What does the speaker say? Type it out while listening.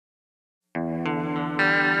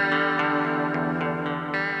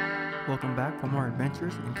welcome back for more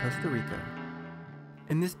adventures in Costa Rica.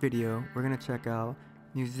 In this video, we're going to check out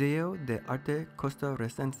Museo de Arte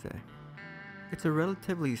Costarrícense. It's a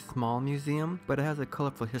relatively small museum, but it has a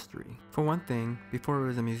colorful history. For one thing, before it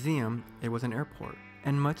was a museum, it was an airport,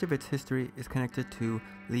 and much of its history is connected to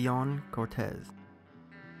Leon Cortés.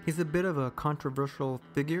 He's a bit of a controversial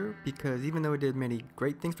figure because even though he did many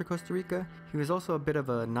great things for Costa Rica, he was also a bit of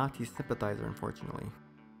a Nazi sympathizer, unfortunately.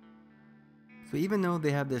 So even though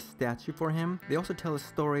they have this statue for him, they also tell a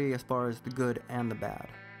story as far as the good and the bad.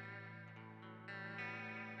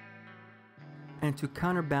 And to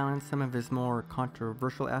counterbalance some of his more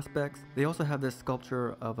controversial aspects, they also have this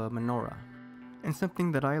sculpture of a menorah. And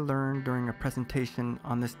something that I learned during a presentation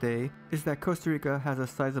on this day is that Costa Rica has a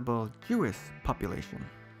sizable Jewish population.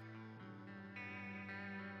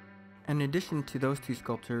 In addition to those two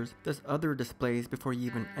sculptures, there's other displays before you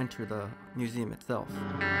even enter the museum itself.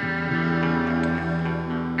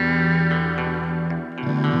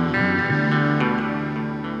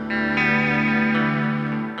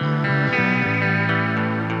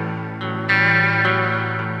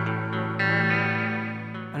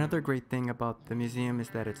 Another great thing about the museum is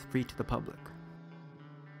that it's free to the public.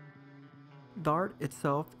 The art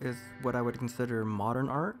itself is what I would consider modern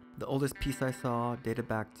art. The oldest piece I saw dated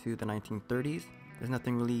back to the 1930s. There's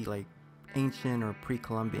nothing really like ancient or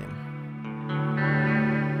pre-Columbian.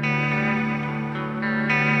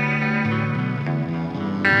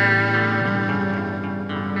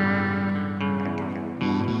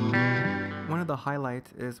 One of the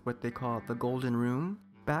highlights is what they call the Golden Room.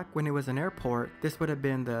 Back when it was an airport, this would have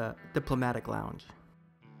been the diplomatic lounge.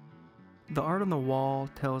 The art on the wall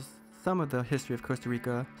tells some of the history of Costa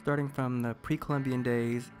Rica, starting from the pre-Columbian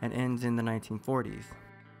days and ends in the 1940s.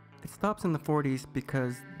 It stops in the 40s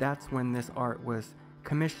because that's when this art was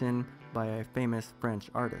commissioned by a famous French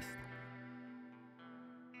artist.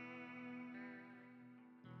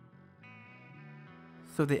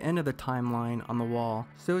 So the end of the timeline on the wall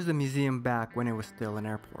shows the museum back when it was still an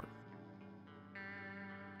airport.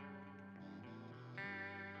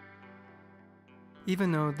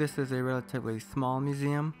 Even though this is a relatively small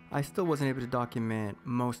museum, I still wasn't able to document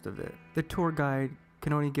most of it. The tour guide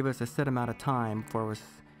can only give us a set amount of time before it was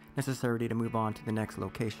necessary to move on to the next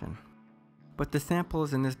location. But the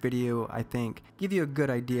samples in this video, I think, give you a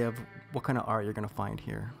good idea of what kind of art you're going to find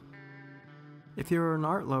here. If you're an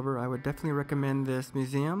art lover, I would definitely recommend this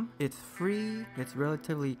museum. It's free, it's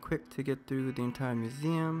relatively quick to get through the entire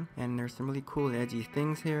museum, and there's some really cool and edgy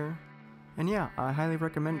things here. And yeah, I highly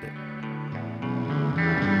recommend it.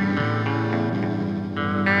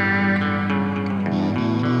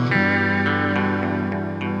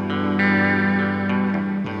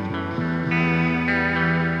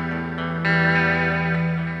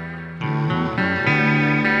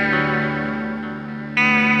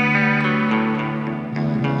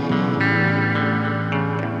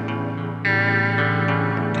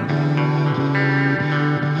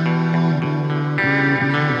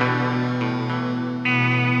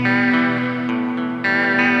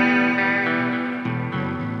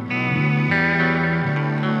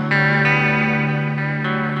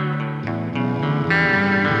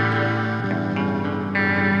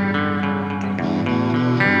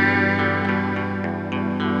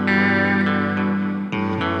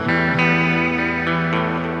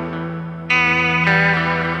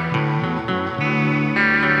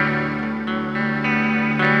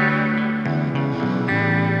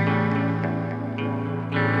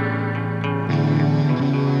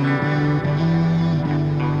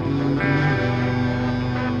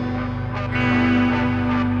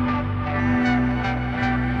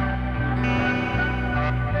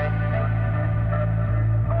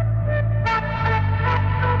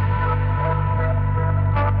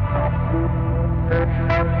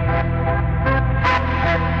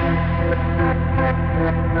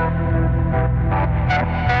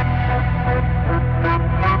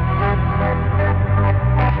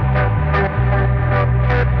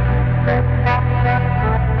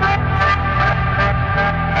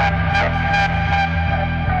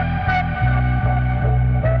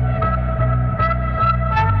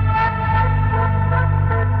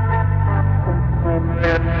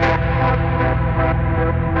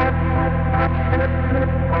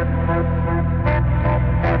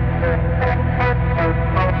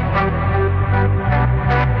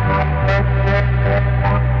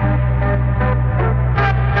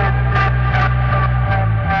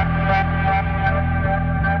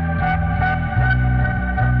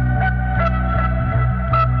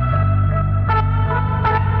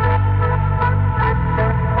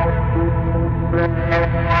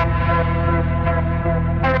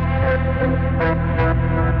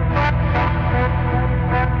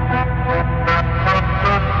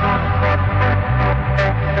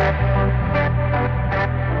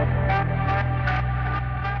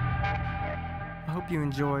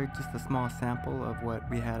 enjoyed just a small sample of what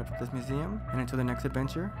we had at this museum. And until the next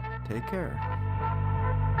adventure, take care.